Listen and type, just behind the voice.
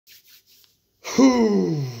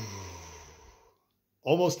Whew.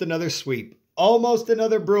 Almost another sweep. Almost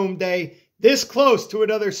another broom day. This close to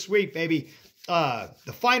another sweep, baby. The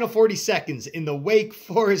final 40 seconds in the Wake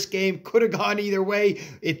Forest game could have gone either way.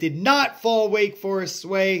 It did not fall Wake Forest's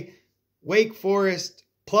way. Wake Forest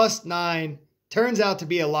 +9 turns out to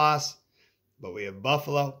be a loss, but we have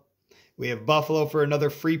Buffalo. We have Buffalo for another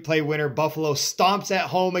free play winner. Buffalo stomps at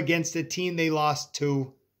home against a team they lost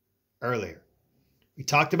to earlier. We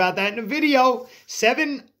talked about that in a video.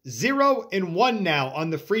 7-0-1 now on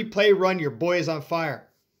the free play run. Your boy is on fire.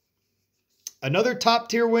 Another top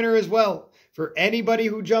tier winner as well for anybody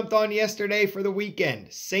who jumped on yesterday for the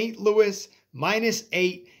weekend. St. Louis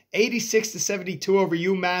 -8, 86-72 over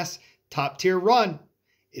UMass. Top tier run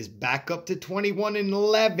is back up to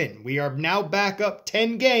 21-11. We are now back up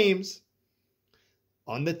 10 games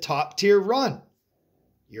on the top tier run.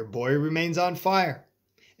 Your boy remains on fire.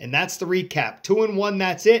 And that's the recap. 2-1,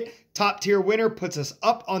 that's it. Top tier winner puts us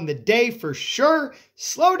up on the day for sure.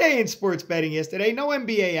 Slow day in sports betting yesterday. No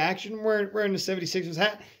NBA action. We're in the 76ers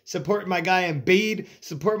hat. Supporting my guy Embiid.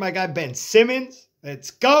 Supporting my guy Ben Simmons. Let's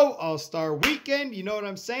go. All-Star weekend. You know what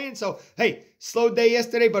I'm saying? So, hey, slow day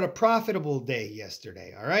yesterday, but a profitable day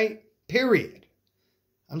yesterday. All right? Period.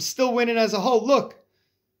 I'm still winning as a whole. Look,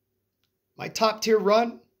 my top tier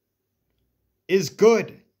run is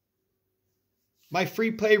good. My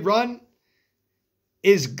free play run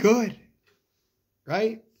is good,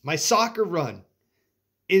 right? My soccer run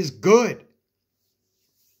is good.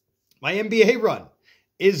 My NBA run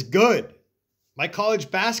is good. My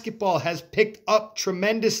college basketball has picked up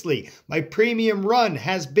tremendously. My premium run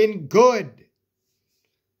has been good.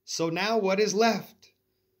 So now what is left?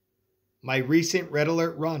 My recent Red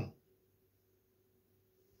Alert run.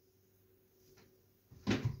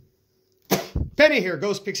 Penny here,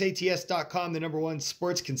 GhostPicksATS.com, the #1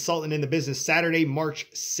 sports consultant in the business. Saturday, March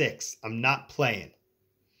 6th. I'm not playing.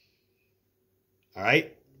 All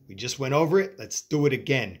right? We just went over it. Let's do it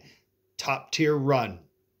again. Top tier run.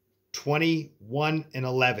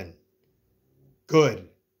 21-11. Good.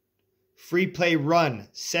 Free play run.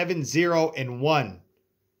 7-0-1.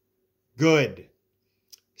 Good.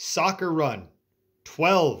 Soccer run.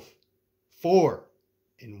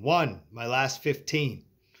 12-4-1. My last 15.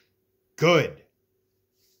 Good.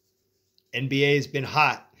 NBA has been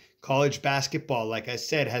hot. College basketball, like I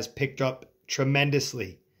said, has picked up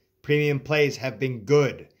tremendously. Premium plays have been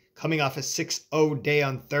good. Coming off a 6-0 day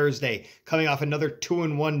on Thursday. Coming off another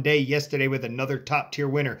 2-1 day yesterday with another top tier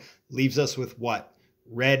winner. Leaves us with what?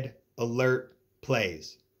 Red Alert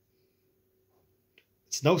plays.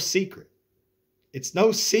 It's no secret. It's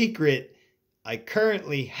no secret I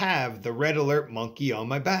currently have the Red Alert monkey on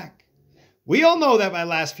my back. We all know that my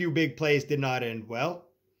last few big plays did not end well.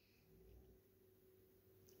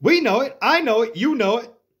 We know it. I know it. You know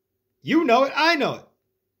it. You know it. I know it.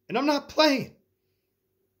 And I'm not playing.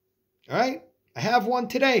 All right? I have one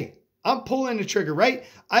today. I'm pulling the trigger, right?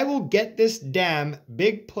 I will get this damn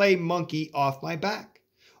big play monkey off my back.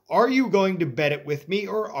 Are you going to bet it with me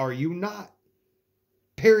or are you not?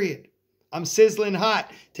 Period. I'm sizzling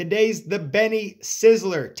hot. Today's the Benny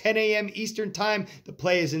Sizzler. 10 a.m. Eastern time. The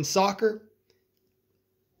play is in soccer.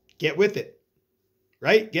 Get with it.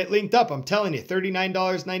 Right? Get linked up. I'm telling you,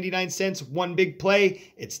 $39.99, one big play.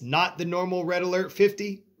 It's not the normal Red Alert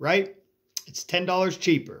 50, right? It's $10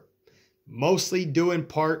 cheaper. Mostly due in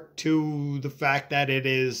part to the fact that it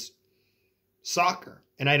is soccer.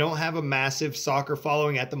 And I don't have a massive soccer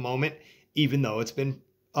following at the moment, even though it's been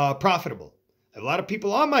profitable. I have a lot of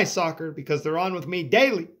people on my soccer because they're on with me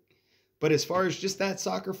daily. But as far as just that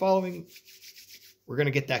soccer following, we're going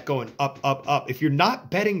to get that going up, up, up. If you're not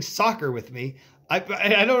betting soccer with me, I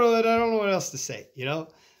don't know what else to say. You know,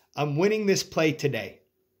 I'm winning this play today.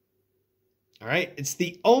 All right. It's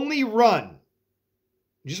the only run.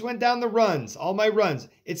 Just went down the runs, all my runs.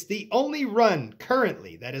 It's the only run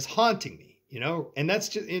currently that is haunting me, you know, and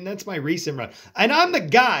that's my recent run. And I'm the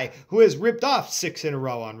guy who has ripped off 6 in a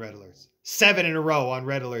row on Red Alerts, 7 in a row on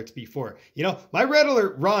Red Alerts before. You know, my Red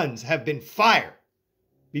Alert runs have been fire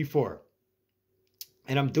before.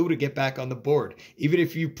 And I'm due to get back on the board, even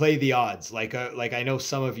if you play the odds, like I know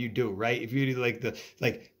some of you do, right? If you do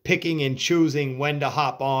like picking and choosing when to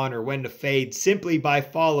hop on or when to fade, simply by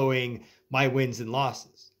following my wins and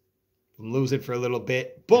losses. If I'm losing for a little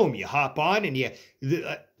bit, boom, you hop on and you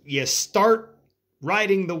start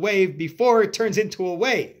riding the wave before it turns into a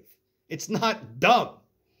wave. It's not dumb,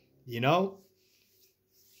 you know.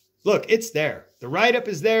 Look, it's there. The write-up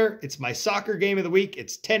is there. It's my soccer game of the week.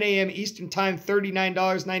 It's 10 a.m. Eastern time,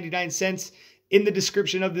 $39.99 in the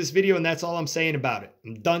description of this video, and that's all I'm saying about it.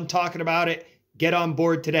 I'm done talking about it. Get on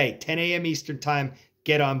board today. 10 a.m. Eastern time.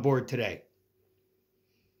 Get on board today.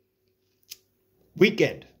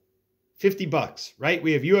 Weekend, $50, right?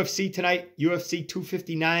 We have UFC tonight, UFC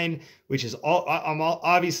 259, which is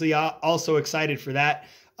obviously also excited for that.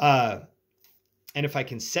 And if I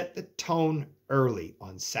can set the tone early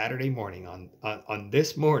on Saturday morning, on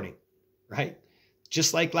this morning, right?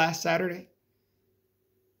 Just like last Saturday,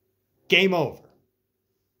 game over.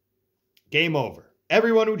 Game over.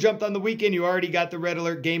 Everyone who jumped on the weekend, you already got the Red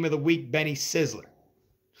Alert Game of the Week, Benny Sizzler.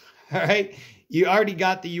 All right? You already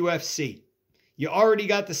got the UFC. You already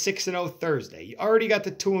got the 6-0 Thursday. You already got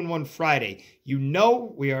the 2-1 Friday. You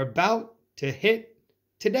know we are about to hit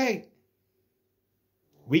today.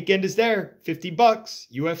 Weekend is there, $50.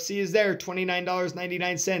 UFC is there,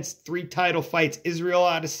 $29.99. 3 title fights. Israel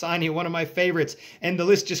Adesanya, one of my favorites. And the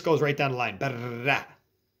list just goes right down the line.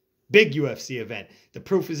 Big UFC event. The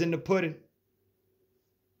proof is in the pudding.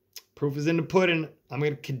 Proof is in the pudding. I'm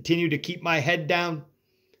going to continue to keep my head down,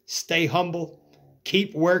 stay humble,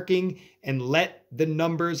 keep working, and let the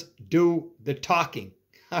numbers do the talking.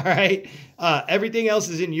 All right? Everything else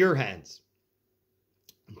is in your hands.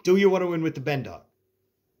 Do you want to win with the Ben Dog?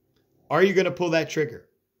 Are you going to pull that trigger?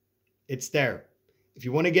 It's there. If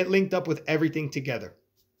you want to get linked up with everything together,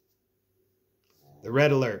 the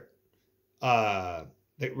Red Alert,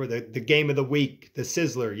 the Game of the Week, the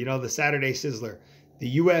Sizzler, the Saturday Sizzler,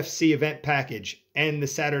 the UFC event package, and the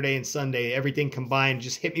Saturday and Sunday, everything combined,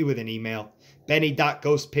 just hit me with an email.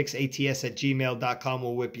 Benny.ghostpicksats@gmail.com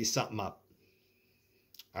will whip you something up.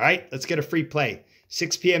 All right, let's get a free play.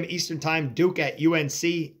 6 p.m. Eastern Time, Duke at UNC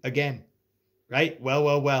again. Right?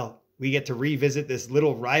 Well. We get to revisit this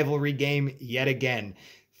little rivalry game yet again.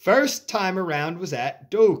 First time around was at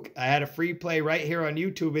Duke. I had a free play right here on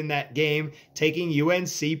YouTube in that game, taking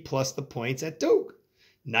UNC plus the points at Duke.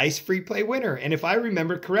 Nice free play winner. And if I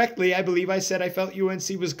remember correctly, I believe I said I felt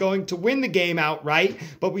UNC was going to win the game outright,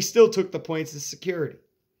 but we still took the points as security.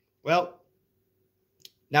 Well,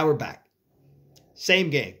 now we're back. Same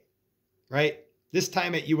game, right? This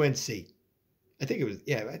time at UNC. I think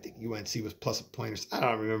UNC was plus a point. I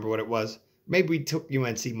don't remember what it was. Maybe we took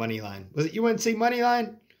UNC money line. Was it UNC money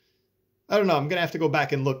line? I don't know. I'm going to have to go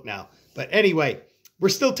back and look now. But anyway, we're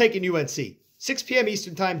still taking UNC. 6 p.m.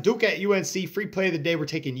 Eastern Time, Duke at UNC. Free play of the day. We're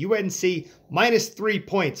taking UNC minus 3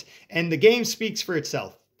 points. And the game speaks for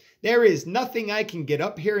itself. There is nothing I can get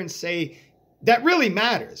up here and say that really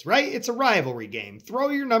matters, right? It's a rivalry game. Throw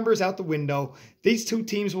your numbers out the window. These two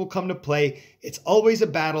teams will come to play. It's always a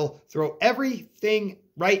battle. Throw everything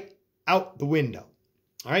right out the window.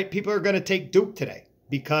 All right, people are going to take Duke today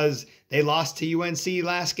because they lost to UNC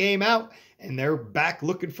last game out and they're back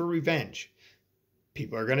looking for revenge.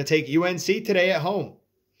 People are going to take UNC today at home.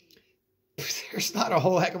 There's not a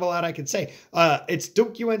whole heck of a lot I can say. It's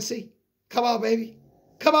Duke UNC. Come on, baby.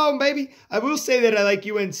 Come on, baby. I will say that I like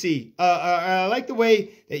UNC. I like the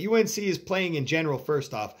way that UNC is playing in general,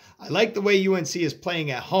 first off. I like the way UNC is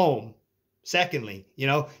playing at home, secondly.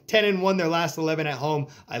 10-1 their last 11 at home.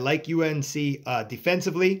 I like UNC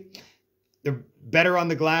defensively. They're better on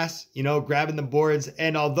the glass, grabbing the boards.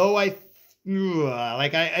 And although I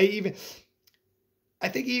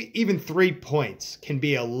think even 3 points can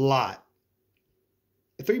be a lot.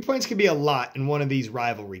 3 points can be a lot in one of these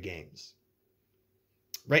rivalry games.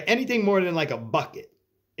 Right? Anything more than like a bucket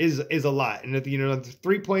is a lot. And the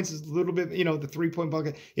 3 points is a little bit, the 3-point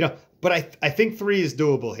bucket, but I think 3 is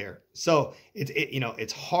doable here. So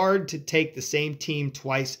it's hard to take the same team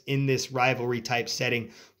twice in this rivalry type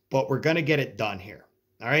setting, but we're going to get it done here.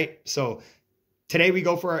 All right. So today we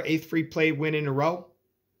go for our 8th free play win in a row.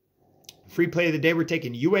 Free play of the day. We're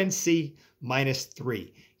taking UNC minus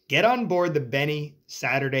 3. Get on board the Benny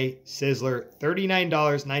Saturday Sizzler,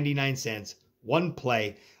 $39.99. 1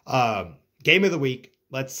 play. Game of the week.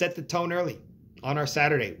 Let's set the tone early on our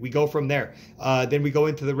Saturday. We go from there. Then we go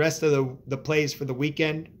into the rest of the plays for the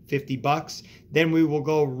weekend, $50. Then we will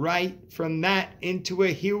go right from that into a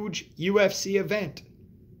huge UFC event,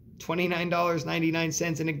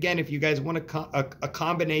 $29.99. And again, if you guys want a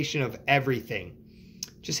combination of everything,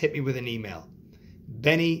 just hit me with an email.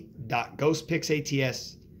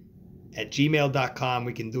 Benny.ghostpicksats@gmail.com.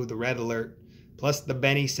 We can do the Red Alert plus the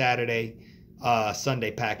Benny Saturday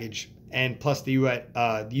Sunday package, and plus the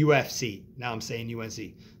UFC. Now I'm saying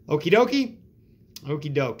UNC. Okie dokie?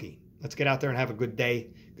 Okie dokie. Let's get out there and have a good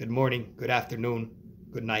day, good morning, good afternoon,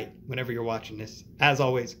 good night, whenever you're watching this. As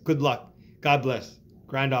always, good luck. God bless.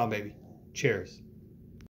 Grind on, baby. Cheers.